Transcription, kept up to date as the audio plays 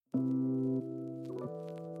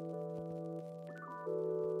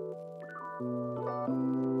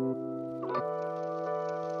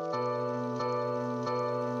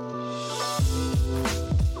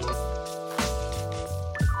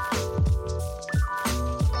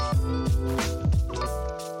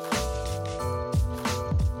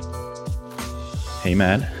Hey,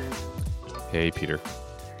 Matt. Hey, Peter.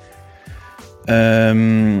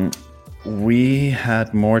 We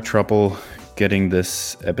had more trouble getting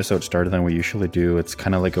this episode started than we usually do. It's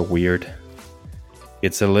kind of like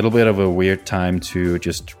it's a little bit of a weird time to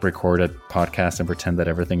just record a podcast and pretend that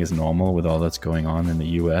everything is normal with all that's going on in the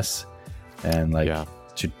US. And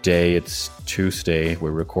Today it's Tuesday,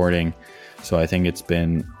 we're recording. So I think it's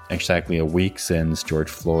been exactly a week since George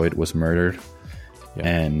Floyd was murdered. Yeah.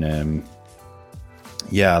 And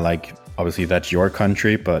obviously that's your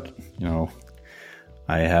country, but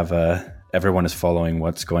I have everyone is following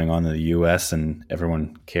what's going on in the US and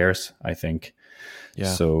everyone cares, I think. Yeah.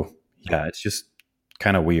 So it's just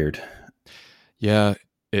kind of weird. Yeah,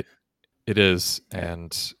 it is.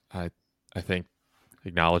 And I think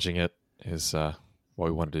acknowledging it is what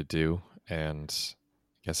we wanted to do. And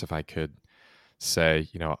I guess if I could say,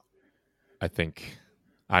 I think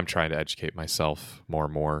I'm trying to educate myself more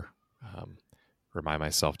and more, remind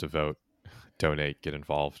myself to vote, donate, get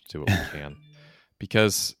involved, do what we can,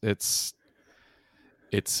 because it's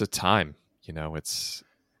a time, this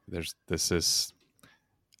is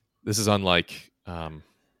unlike, I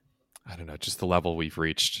don't know, just the level we've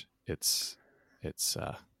reached. It's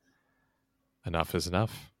enough is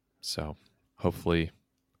enough. So hopefully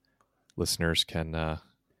listeners can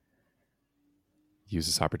use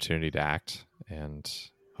this opportunity to act, and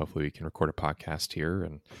hopefully we can record a podcast here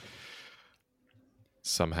and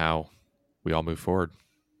somehow we all move forward.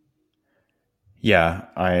 Yeah,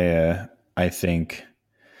 I think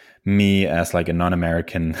me as like a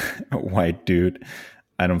non-American white dude,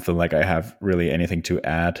 I don't feel like I have really anything to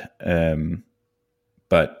add.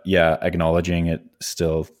 But yeah, acknowledging it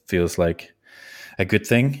still feels like a good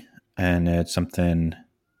thing, and it's something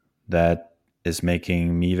that is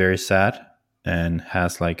making me very sad and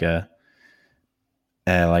has like a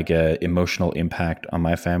emotional impact on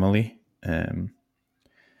my family and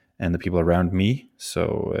the people around me.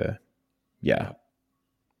 So yeah.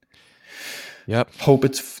 Yep. Hope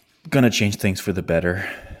it's gonna change things for the better.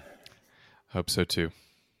 Hope so too.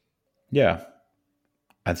 Yeah.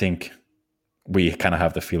 I think we kind of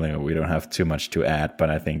have the feeling that we don't have too much to add,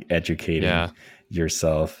 but I think educating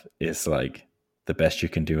yourself is like the best you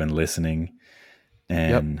can do, and listening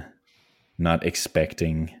and not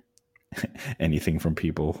expecting anything from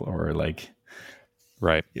people or like.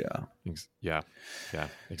 Right. Yeah. Yeah,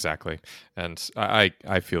 exactly. And I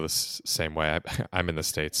feel this same way. I'm in the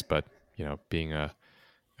States, but being a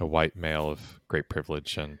white male of great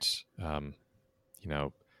privilege and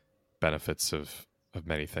benefits of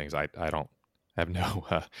many things, I don't have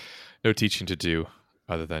no teaching to do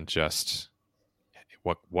other than just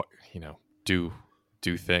what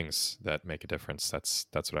do things that make a difference. That's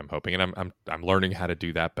what I'm hoping, and I'm learning how to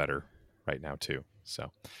do that better right now too.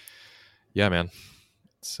 So yeah, man.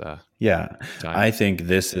 I think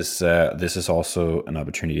this is also an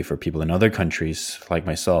opportunity for people in other countries like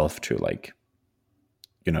myself to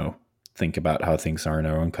think about how things are in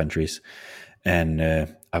our own countries. And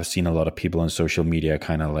I've seen a lot of people on social media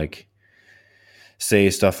kind of like say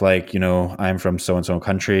stuff like, I'm from so-and-so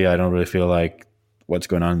country. I don't really feel like what's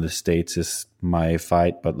going on in the States is my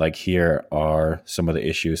fight, but like here are some of the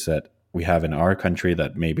issues that we have in our country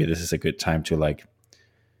that maybe this is a good time to like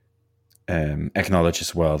acknowledge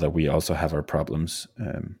as well, that we also have our problems.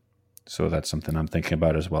 So that's something I'm thinking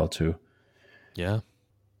about as well too. Yeah.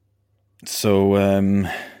 So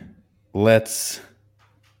let's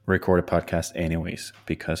record a podcast anyways,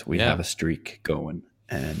 because we have a streak going,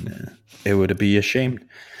 and it would be a shame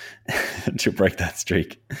to break that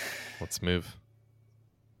streak. Let's move.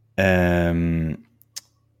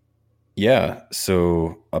 Yeah.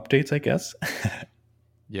 So updates, I guess.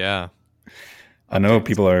 Yeah. I know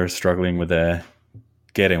people are struggling with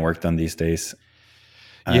getting work done these days.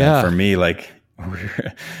 For me, like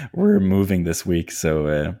we're moving this week,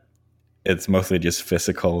 so it's mostly just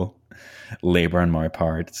physical labor on my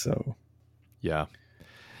part. So yeah,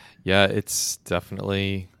 it's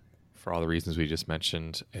definitely, for all the reasons we just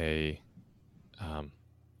mentioned, it's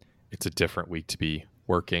a different week to be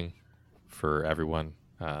working for everyone.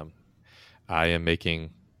 I'm making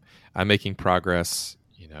progress.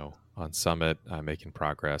 On Summit, I'm making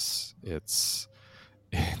progress. It's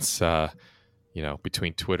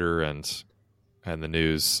between Twitter and the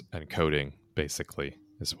news and coding, basically,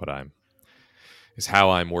 is how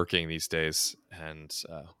I'm working these days, and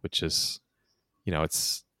which is,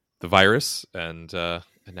 it's the virus and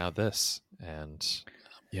now this, and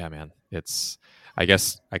yeah, man, it's. I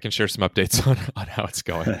guess I can share some updates on how it's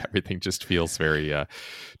going. Everything just feels very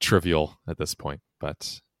trivial at this point,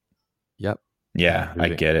 but yep. Yeah, I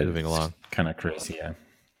get it. Moving along. Kind of crazy, yeah.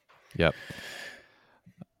 Yep.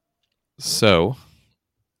 So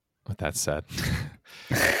with that said,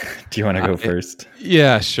 Do you want to go first?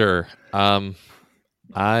 yeah, sure. I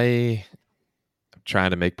am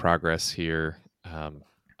trying to make progress here.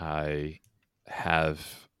 I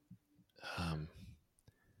have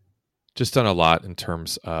just done a lot in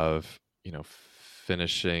terms of,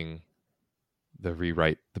 finishing the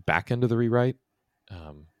rewrite, the back end of the rewrite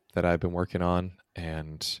that I've been working on.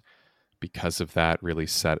 And because of that, really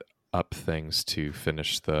set up things to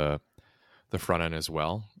finish the front end as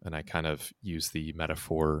well. And I kind of use the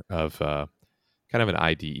metaphor of kind of an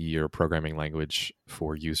IDE or programming language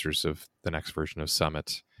for users of the next version of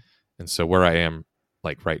Summit. And so where I am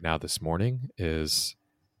like right now this morning is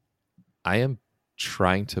I am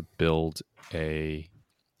trying to build a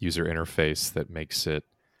user interface that makes it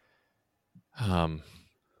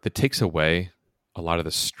that takes away a lot of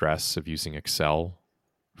the stress of using Excel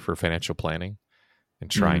for financial planning and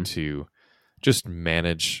trying to just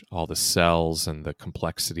manage all the cells and the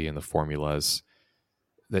complexity and the formulas,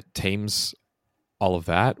 that tames all of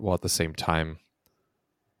that while at the same time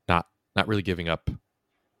not really giving up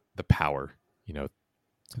the power,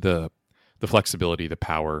 the flexibility, the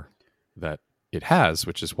power that it has,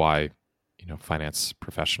 which is why finance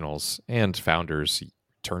professionals and founders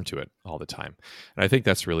turn to it all the time. And I think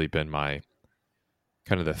that's really been my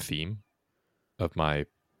kind of the theme of my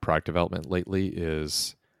product development lately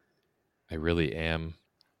is I really am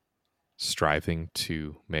striving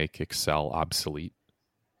to make Excel obsolete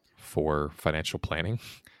for financial planning.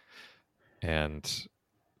 And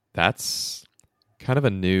that's kind of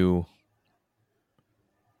a new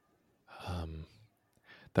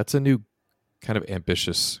kind of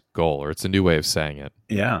ambitious goal, or it's a new way of saying it.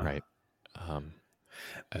 Yeah. Right.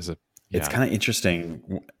 It's kind of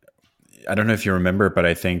interesting. I don't know if you remember, but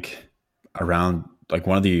I think around like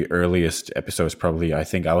one of the earliest episodes, probably, I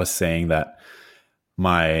think I was saying that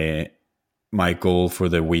my goal for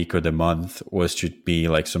the week or the month was to be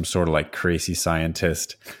like some sort of like crazy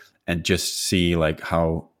scientist and just see like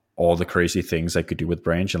how all the crazy things I could do with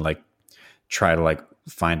Branch and like try to like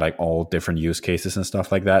find like all different use cases and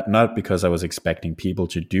stuff like that. Not because I was expecting people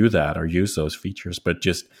to do that or use those features, but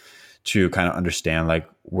just to kind of understand like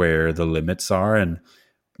where the limits are and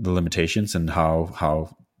the limitations and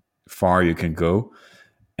how far you can go.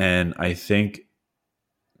 And I think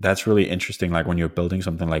that's really interesting. Like when you're building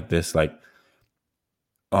something like this, like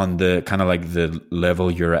on the kind of like the level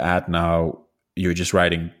you're at now, you're just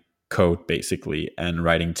writing code basically and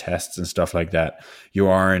writing tests and stuff like that. You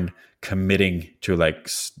aren't committing to like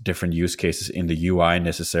different use cases in the UI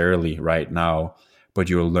necessarily right now, but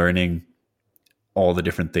you're learning all the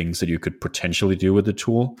different things that you could potentially do with the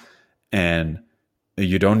tool. And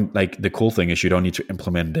you don't like, the cool thing is you don't need to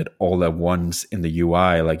implement it all at once in the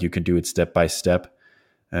UI. Like you can do it step by step.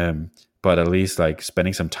 But at least like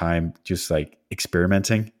spending some time just like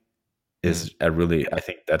experimenting is I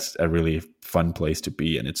think that's a really fun place to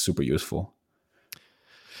be, and it's super useful.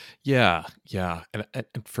 Yeah. And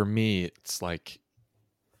for me, it's like,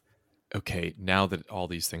 okay, now that all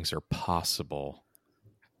these things are possible,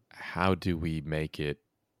 how do we make it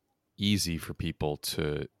easy for people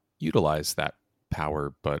to utilize that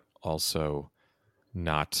power, but also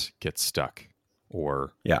not get stuck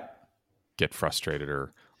or get frustrated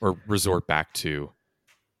or resort back to,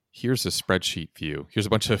 here's a spreadsheet view. Here's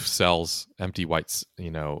a bunch of cells, empty white,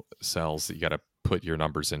 cells that you got to put your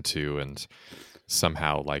numbers into, and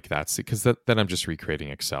somehow like that's because then I'm just recreating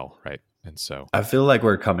Excel, right? And so I feel like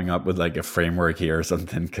we're coming up with like a framework here or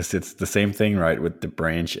something, because it's the same thing, right? With the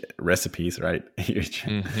Branch recipes, right? You're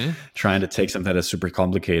trying to take something that's super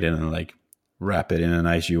complicated and like wrap it in a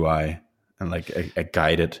nice UI and like a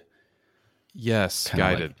guided. Yes,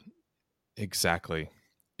 guided. Like, exactly.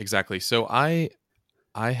 So I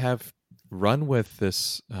have run with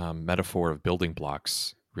this metaphor of building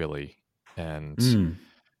blocks, really, and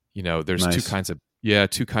there's nice.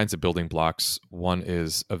 two kinds of building blocks. One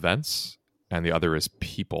is events, and the other is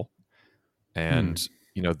people, and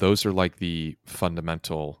those are like the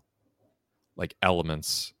fundamental like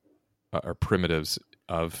elements or primitives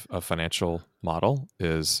of a financial model.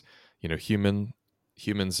 Is humans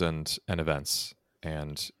and events,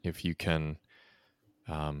 and if you can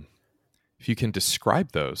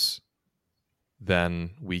describe those,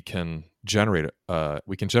 then we can generate all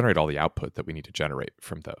the output that we need to generate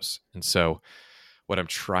from those. And so what I'm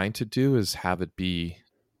trying to do is have it be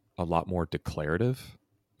a lot more declarative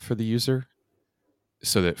for the user,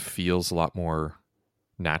 so that it feels a lot more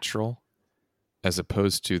natural, as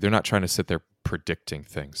opposed to, they're not trying to sit there predicting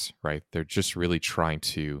things, right? They're just really trying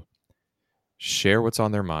to share what's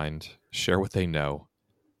on their mind, share what they know,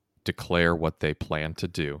 declare what they plan to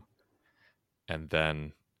do, and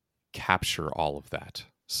then capture all of that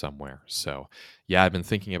somewhere. So yeah, I've been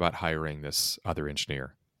thinking about hiring this other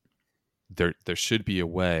engineer. There should be a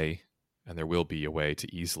way, and there will be a way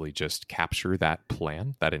to easily just capture that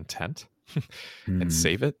plan, that intent, and Hmm.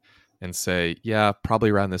 save it and say, yeah, probably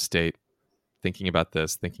around this date, thinking about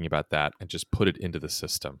this, thinking about that, and just put it into the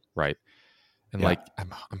system, right? And Yeah. like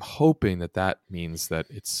I'm hoping that means that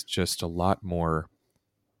it's just a lot more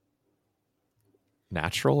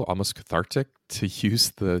natural, almost cathartic to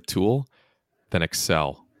use the tool than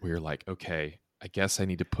Excel, where you're like, okay, I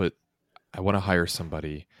want to hire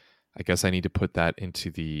somebody. I guess I need to put that into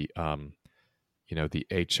the the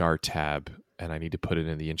HR tab, and I need to put it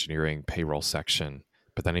in the engineering payroll section.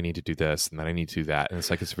 But then I need to do this, and then I need to do that, and it's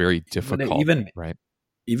like it's very But difficult, even right?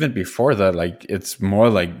 even before that, like it's more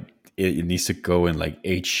like it needs to go in like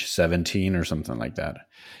H17 or something like that.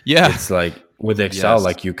 Yeah. It's like with Excel, Yes.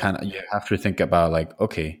 like you have to think about like,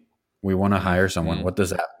 okay, we want to hire someone. Mhm. What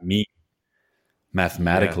does that mean Yes.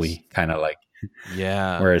 mathematically? Kind of like,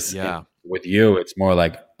 Yeah. whereas Yeah. with you, it's more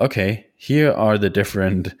like, okay, here are the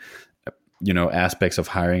different, aspects of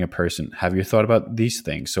hiring a person. Have you thought about these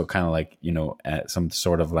things? So kind of like, some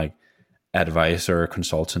sort of like advice or a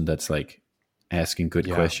consultant that's like asking good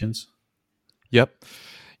Yeah. questions. Yep.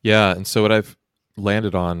 Yeah. And so what I've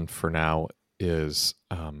landed on for now is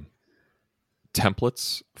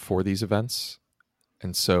templates for these events.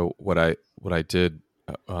 And so what I did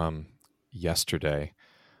yesterday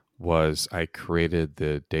was I created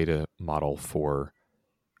the data model for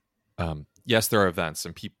yes, there are events,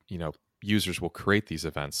 and users will create these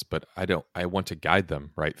events, but I want to guide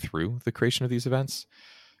them right through the creation of these events.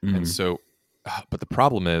 And Mm. so but the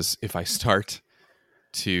problem is to if I start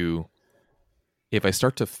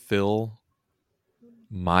to fill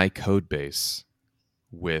my code base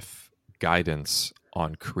with guidance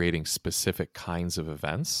on creating specific kinds of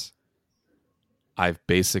events, I've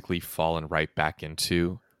basically fallen right back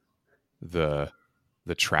into the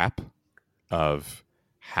trap of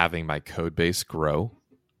having my code base grow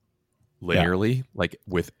Yeah. linearly, like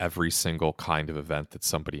with every single kind of event that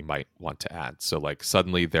somebody might want to add. So like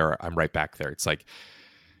suddenly I'm right back there. It's like,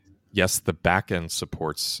 yes, the back end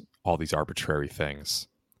supports all these arbitrary things,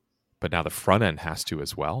 but now the front end has to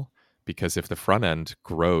as well. Because if the front end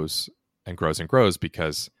grows and grows and grows,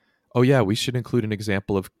 because, oh yeah, we should include an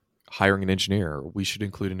example of hiring an engineer, or we should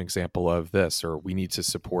include an example of this, or we need to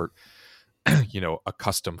support, a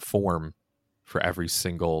custom form for every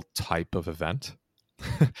single type of event.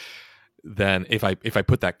 Then if I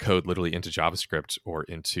put that code literally into JavaScript or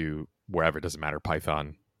into wherever, it doesn't matter,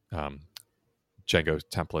 Python, Django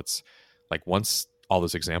templates, like once all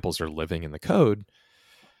those examples are living in the code,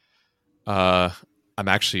 I'm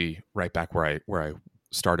actually right back where I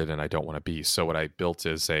started, and I don't want to be. So what I built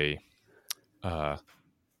is I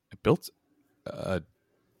built a,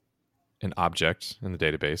 an object in the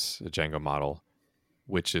database, a Django model,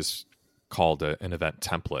 which is called an event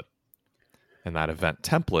template, and that event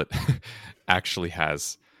template actually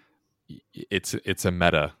has it's a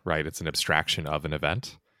meta, right? It's an abstraction of an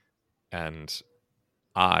event, and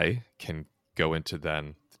I can go into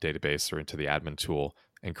then the database or into the admin tool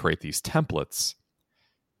and create these templates,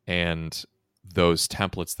 and those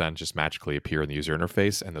templates then just magically appear in the user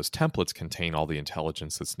interface, and those templates contain all the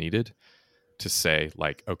intelligence that's needed to say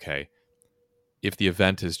like, okay, if the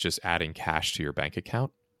event is just adding cash to your bank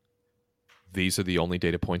account, these are the only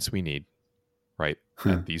data points we need, right?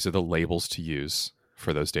 And these are the labels to use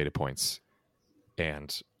for those data points,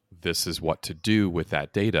 and this is what to do with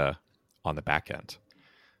that data on the back end.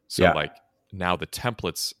 So Yeah. like now the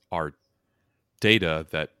templates are data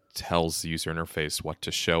that tells the user interface what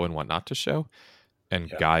to show and what not to show, and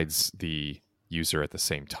Yeah. guides the user at the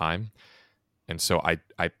same time. And so I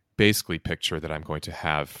basically picture that I'm going to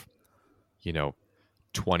have,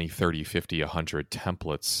 20, 30, 50, 100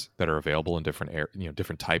 templates that are available in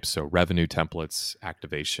different types. So revenue templates,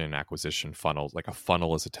 activation, acquisition, funnels. Like a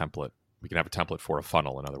funnel is a template. We can have a template for a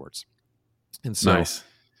funnel, in other words. And so, Nice.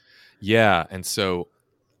 yeah. And so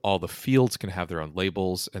all the fields can have their own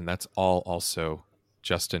labels, and that's all also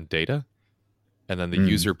just in data. And then the Mm.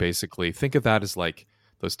 user basically, think of that as like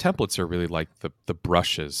those templates are really like the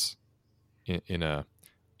brushes in a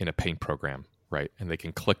paint program, right? And they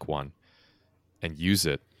can click one and use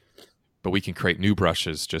it, but we can create new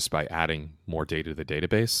brushes just by adding more data to the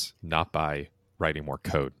database, not by writing more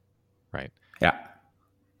code, right? Yeah.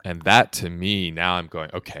 And that to me, now I'm going,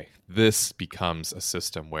 okay, this becomes a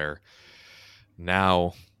system where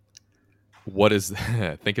now what is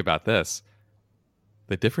think about this.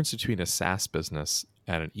 The difference between a SaaS business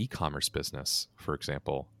and an e-commerce business, for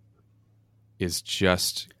example, is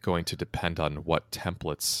just going to depend on what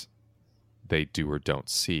templates they do or don't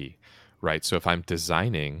see. right? So if I'm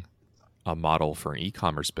designing a model for an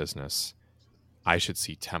e-commerce business, I should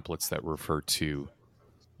see templates that refer to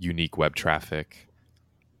unique web traffic,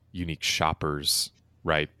 unique shoppers,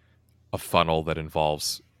 right? A funnel that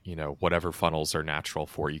involves, whatever funnels are natural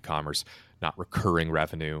for e-commerce, not recurring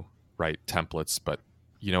revenue, right? Templates, but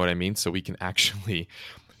you know what I mean? So we can actually,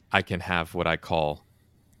 I can have what I call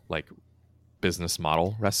like business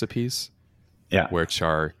model recipes, Yeah. which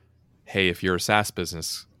are, hey, if you're a SaaS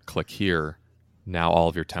business, click here. Now all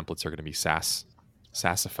of your templates are going to be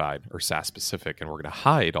SaaSified or SaaS specific, and we're going to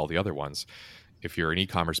hide all the other ones if you're an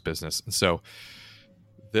e-commerce business. And so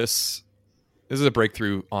this is a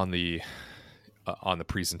breakthrough on the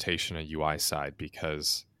presentation and UI side,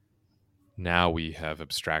 because now we have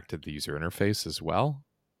abstracted the user interface as well.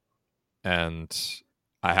 And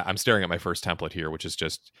I'm staring at my first template here, which is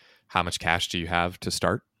just how much cash do you have to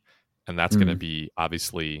start? And that's going to be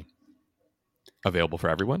obviously available for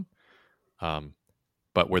everyone.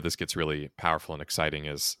 But where this gets really powerful and exciting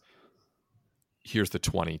is here's the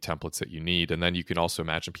 20 templates that you need. And then you can also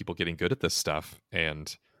imagine people getting good at this stuff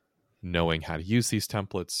and knowing how to use these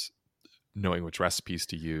templates, knowing which recipes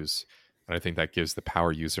to use. And I think that gives the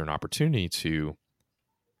power user an opportunity to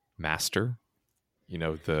master,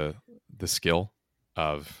 the skill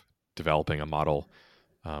of developing a model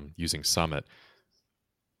using Summit.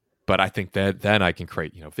 But I think that then I can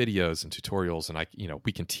create, videos and tutorials, and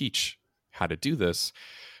we can teach how to do this,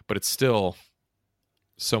 but it's still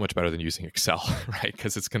so much better than using Excel, right?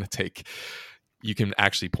 Because it's going to take, you can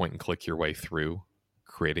actually point and click your way through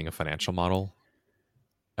creating a financial model,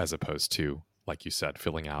 as opposed to, like you said,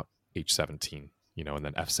 filling out H17, and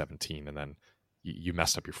then F17, and then you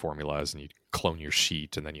messed up your formulas and you clone your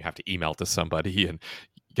sheet, and then you have to email it to somebody, and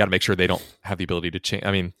you got to make sure they don't have the ability to change.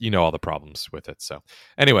 I mean, all the problems with it. So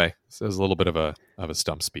anyway, so it was a little bit of a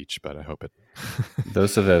stump speech, but I hope it.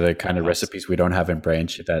 Those are the kind of recipes we don't have in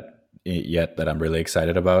Branch yet that I'm really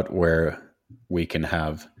excited about, where we can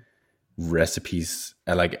have recipes,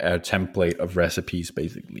 like a template of recipes,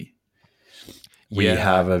 basically. We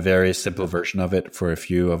have a very simple version of it for a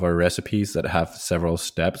few of our recipes that have several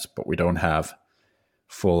steps, but we don't have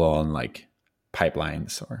full on like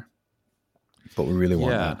pipelines but we really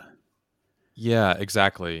want that. Yeah,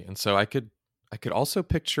 exactly. And so I could also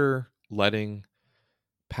picture letting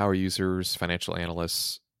power users, financial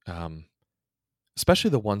analysts, especially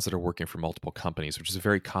the ones that are working for multiple companies, which is a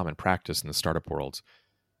very common practice in the startup world.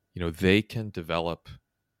 They can develop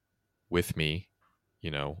with me,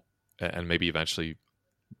 and maybe eventually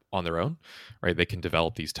on their own, right? They can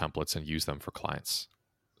develop these templates and use them for clients.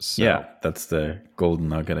 So, yeah, that's the golden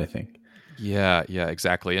nugget, I think. Yeah,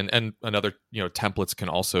 exactly. And another, templates can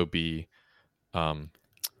also be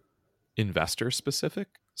investor specific.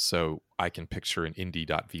 So I can picture an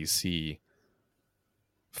indie.vc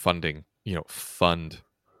funding, fund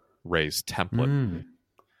raise template.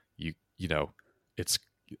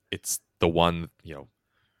 It's the one,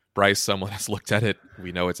 Bryce, someone has looked at it.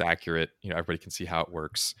 We know it's accurate. Everybody can see how it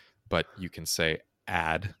works, but you can say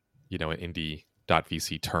add, an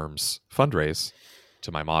indie.vc terms fundraise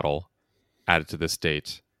to my model, add it to this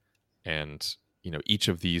date, and each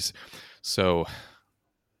of these. So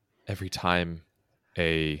every time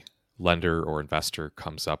a lender or investor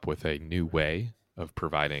comes up with a new way of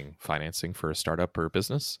providing financing for a startup or a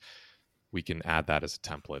business, we can add that as a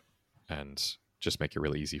template and just make it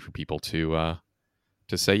really easy for people to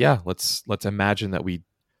say, yeah, let's imagine that we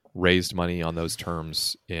raised money on those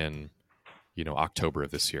terms in October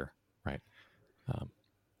of this year, right?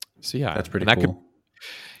 So yeah, that's pretty cool.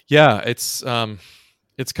 It's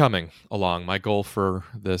coming along. My goal for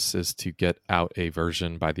this is to get out a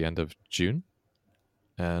version by the end of June,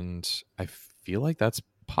 and I feel like that's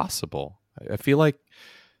possible. I feel like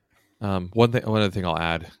one other thing I'll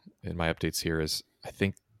add in my updates here is I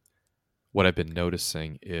think what I've been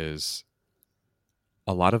noticing is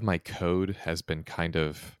a lot of my code has been kind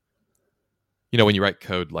of, when you write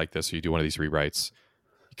code like this or you do one of these rewrites,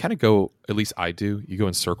 you kind of go, at least I do, you go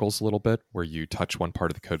in circles a little bit where you touch one part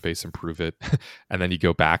of the code base, improve it, and then you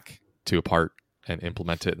go back to a part and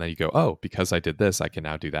implement it. And then you go, oh, because I did this, I can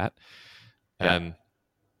now do that. Yeah. And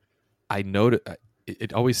I know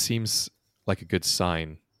it always seems like a good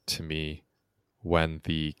sign to me when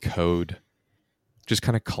the code just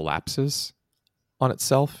kind of collapses on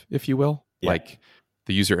itself, if you will. Yeah. Like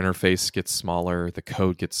the user interface gets smaller, the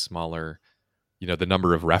code gets smaller, the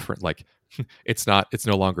number of reference, like it's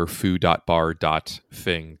no longer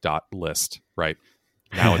foo.bar.thing.list, right?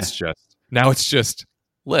 Now it's just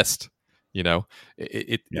list,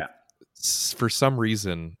 for some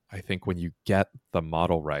reason, I think when you get the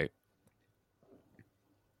model right,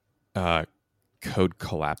 code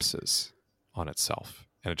collapses. on itself,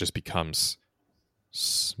 and it just becomes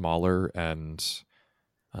smaller and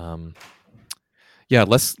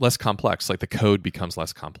less complex. Like the code becomes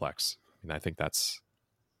less complex, and I think that's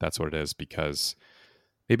what it is, because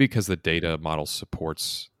the data model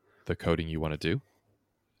supports the coding you want to do,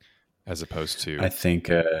 as opposed to I think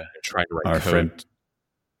trying to write our code. friend,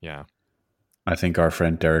 Yeah, I think our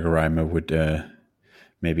friend Derek Arima would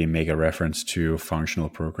maybe make a reference to functional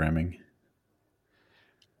programming.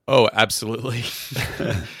 Oh, absolutely.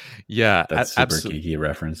 Yeah, That's super geeky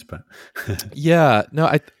reference, but yeah, no,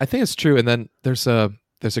 I think it's true. And then there's a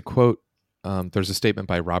quote, there's a statement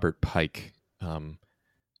by Robert Pike,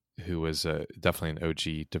 who was definitely an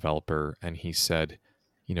OG developer, and he said,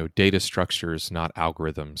 data structures, not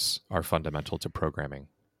algorithms, are fundamental to programming.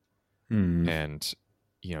 And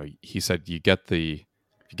he said, if you get the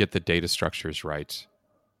data structures right,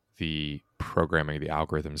 the programming, the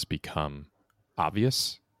algorithms become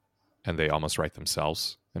obvious, and they almost write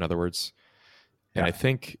themselves, in other words. And I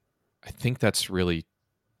think that's really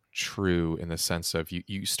true, in the sense of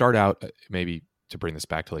you start out, maybe to bring this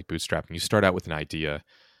back to like bootstrapping, you start out with an idea,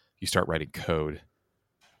 you start writing code,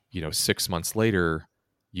 6 months later,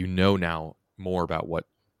 now more about what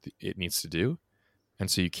it needs to do. And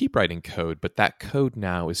so you keep writing code, but that code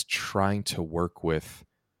now is trying to work with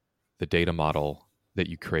the data model that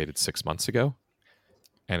you created 6 months ago.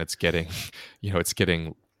 And it's getting, it's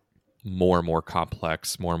getting more and more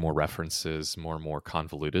complex, more and more references, more and more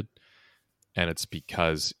convoluted. And it's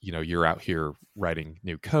because, you're out here writing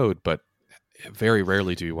new code, but very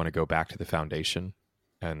rarely do you want to go back to the foundation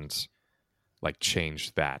and like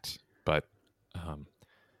change that. But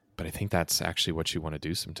I think that's actually what you want to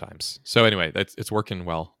do sometimes. So anyway, it's working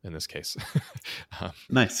well in this case.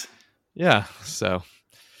 Nice. Yeah. So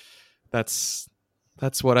that's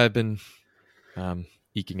what I've been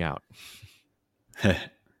eking out.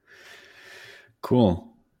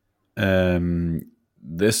 Cool.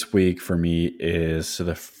 This week for me is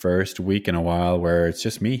the first week in a while where it's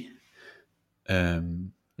just me.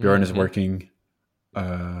 Bjorn is working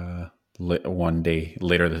one day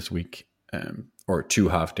later this week, or 2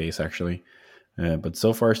 half days actually. But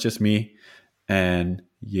so far it's just me. And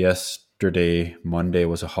yesterday, Monday,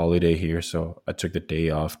 was a holiday here, so I took the day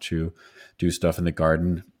off to do stuff in the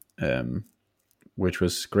garden, which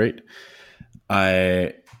was great.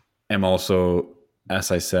 I am also,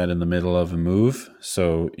 as I said, in the middle of a move.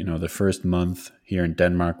 So, the first month here in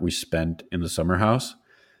Denmark we spent in the summer house.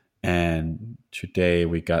 And today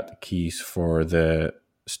we got the keys for the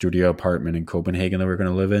studio apartment in Copenhagen that we're going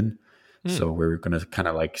to live in. So we're going to kind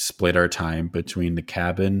of like split our time between the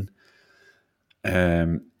cabin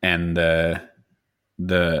and the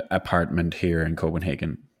apartment here in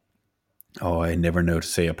Copenhagen. Oh, I never know to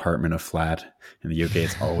say apartment or flat. In the UK,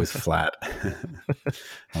 it's always flat.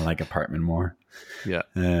 I like apartment more. Yeah.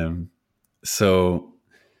 So,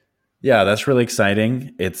 yeah, that's really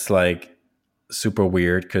exciting. It's like super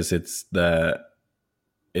weird because it's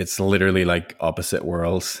literally like opposite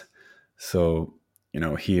worlds. So,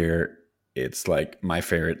 here it's like my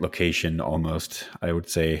favorite location almost, I would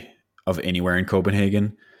say, of anywhere in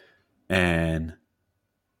Copenhagen, and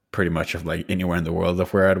pretty much of like anywhere in the world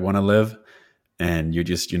of where I'd want to live. And you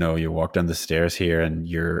just, you walk down the stairs here and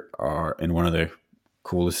you are in one of the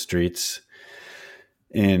coolest streets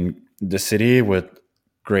in the city with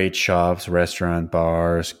great shops, restaurant,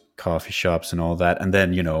 bars, coffee shops and all that. And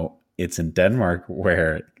then, it's in Denmark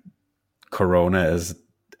where Corona is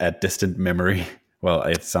a distant memory. Well,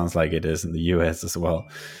 it sounds like it is in the US as well.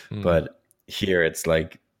 But here it's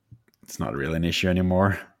like, it's not really an issue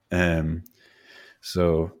anymore.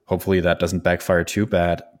 So hopefully that doesn't backfire too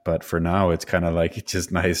bad. But for now, it's kind of like, it's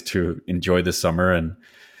just nice to enjoy the summer and,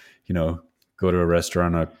 go to a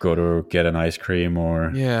restaurant or go to get an ice cream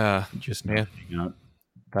or just hang out.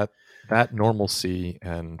 That normalcy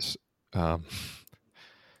and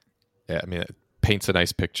it paints a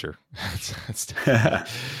nice picture.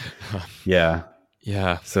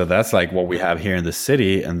 Yeah. So that's like what we have here in the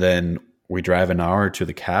city. And then we drive an hour to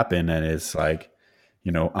the cabin and it's like,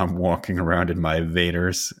 I'm walking around in my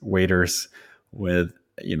waders with,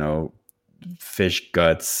 fish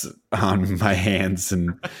guts on my hands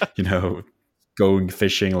and, going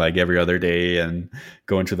fishing like every other day and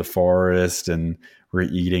going to the forest, and we're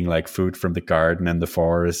eating like food from the garden and the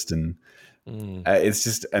forest. And it's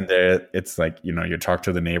just, and there it's like, you talk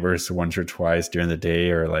to the neighbors once or twice during the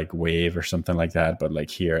day or like wave or something like that. But like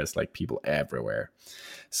here it's like people everywhere.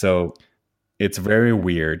 So it's very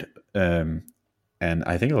weird. And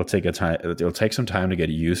I think it'll take some time to get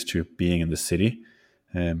used to being in the city.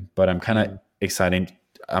 But I'm kind of excited.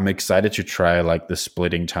 I'm excited to try like the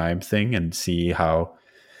splitting time thing and see how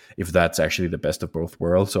if that's actually the best of both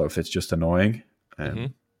worlds or if it's just annoying.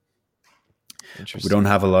 We Interesting. don't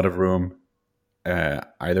have a lot of room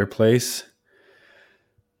either place,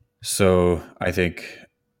 so I think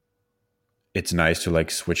it's nice to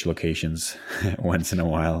like switch locations once in a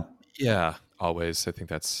while. Yeah, always. I think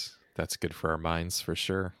that's good for our minds for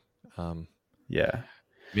sure. Yeah.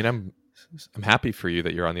 I mean, I'm happy for you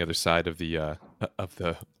that you're on the other side of the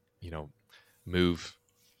move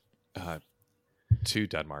to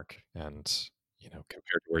Denmark, and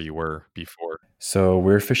compared to where you were before. So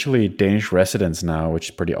we're officially Danish residents now, which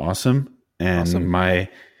is pretty awesome. And Awesome. my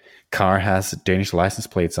car has Danish license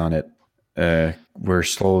plates on it. We're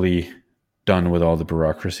slowly done with all the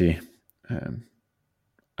bureaucracy.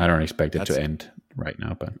 I don't expect it to end right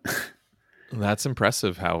now, but that's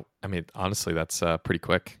impressive. Honestly, that's pretty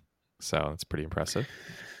quick. So it's pretty impressive.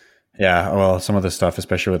 Yeah, well, some of the stuff,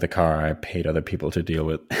 especially with the car, I paid other people to deal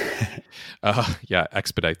with. Yeah,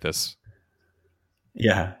 expedite this.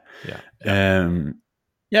 Yeah.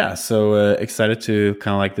 Yeah. So excited to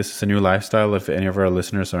kind of like, this is a new lifestyle. If any of our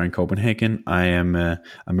listeners are in Copenhagen, I'm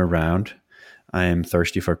around. I am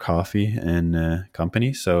thirsty for coffee and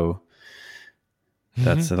company. So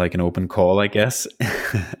that's like an open call, I guess.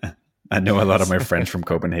 I know a lot of my friends from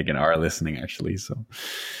Copenhagen are listening, actually. So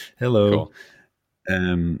hello.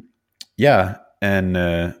 Cool. Yeah. And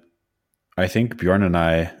I think Bjorn and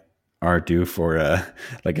I are due for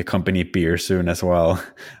like a company beer soon as well,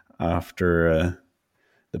 after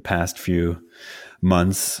the past few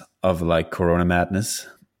months of like Corona madness.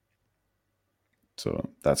 So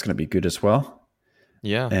that's going to be good as well.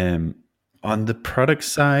 Yeah. On the product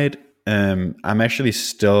side, I'm actually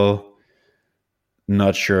still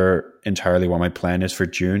not sure entirely what my plan is for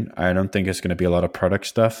June. I don't think it's going to be a lot of product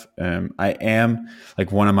stuff. I am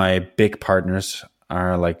like, one of my big partners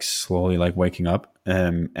are like slowly like waking up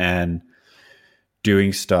and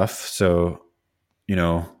doing stuff. So,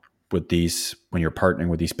 with these, when you're partnering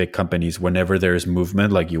with these big companies, whenever there's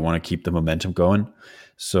movement, like, you want to keep the momentum going.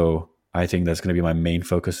 So I think that's going to be my main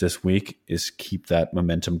focus this week, is keep that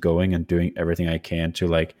momentum going and doing everything I can to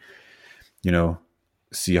like,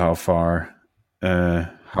 see how far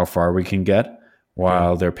we can get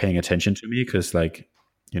while they're paying attention to me. Cause like,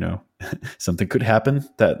 something could happen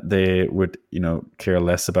that they would, care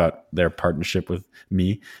less about their partnership with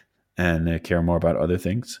me and care more about other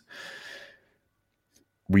things.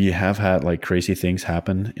 We have had like crazy things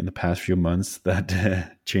happen in the past few months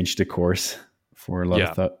that changed the course for a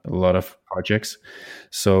lot of projects.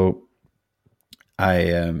 So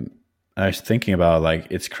I was thinking about, like,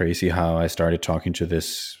 it's crazy how I started talking to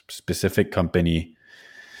this specific company.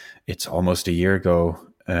 It's almost a year ago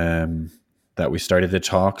that we started the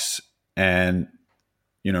talks, and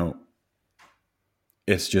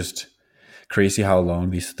it's just crazy how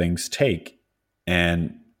long these things take.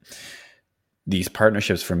 And these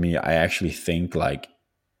partnerships, for me, I actually think like,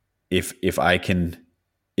 if I can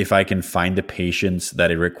find the patience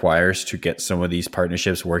that it requires to get some of these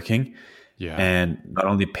partnerships working, and not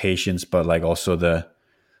only patience, but like also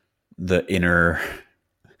the inner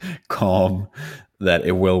calm that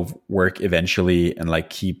it will work eventually, and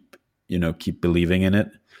like keep believing in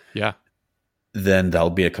it, then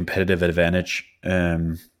that'll be a competitive advantage,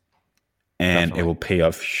 and definitely, it will pay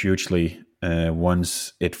off hugely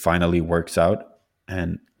once it finally works out.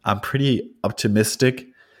 And I'm pretty optimistic,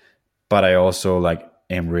 but I also like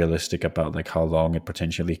am realistic about like how long it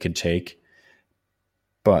potentially can take.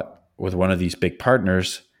 But with one of these big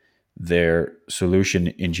partners, their solution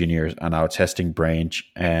engineers are now testing Branch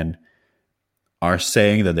and are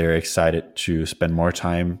saying that they're excited to spend more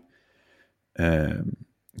time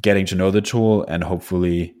getting to know the tool and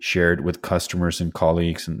hopefully share it with customers and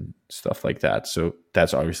colleagues and stuff like that. So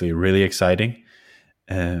that's obviously really exciting.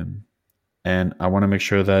 And I want to make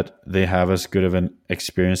sure that they have as good of an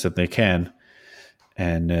experience that they can.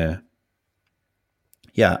 And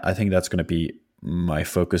I think that's going to be my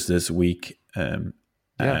focus this week,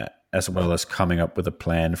 as well as coming up with a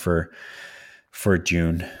plan for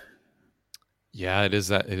June. Yeah, it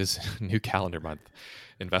is new calendar month.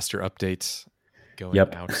 Investor updates going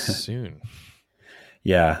out soon.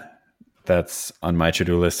 Yeah, that's on my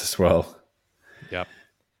to-do list as well. Yep.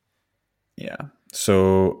 Yeah.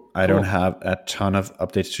 So I don't have a ton of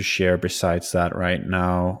updates to share besides that right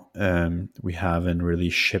now. We haven't really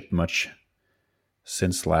shipped much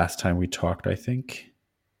since last time we talked, I think.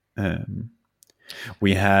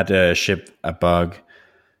 We had shipped a bug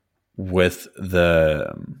with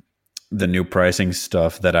the new pricing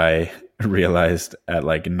stuff that I realized at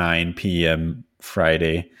like 9 p.m.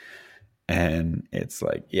 Friday. And it's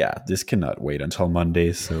like, this cannot wait until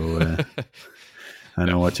Monday. So I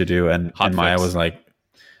know what to do. And Maya was like,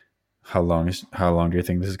 how long do you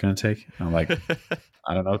think this is going to take? I'm like,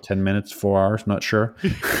 I don't know, 10 minutes, 4 hours, not sure.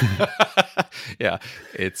 Yeah,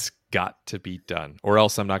 it's got to be done, or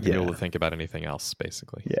else I'm not going to be able to think about anything else,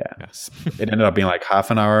 basically. Yeah. It ended up being like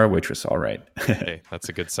half an hour, which was all right. Hey, that's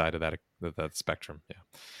a good side of that spectrum.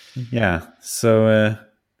 Yeah. Yeah. So,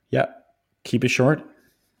 keep it short.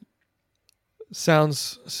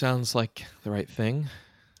 Sounds like the right thing.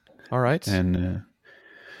 All right. And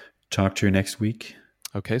talk to you next week.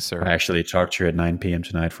 Okay, sir. I actually talked to you at 9 p.m.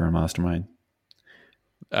 tonight for a mastermind.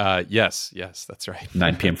 Yes, that's right.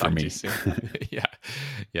 9 p.m. for me.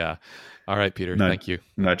 Yeah. All right, Peter. Thank you.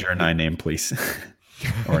 Not your 9 a.m., please.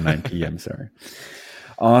 Or 9 p.m., sorry.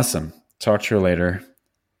 Awesome. Talk to you later.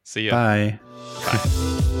 See ya. Bye.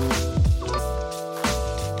 Bye.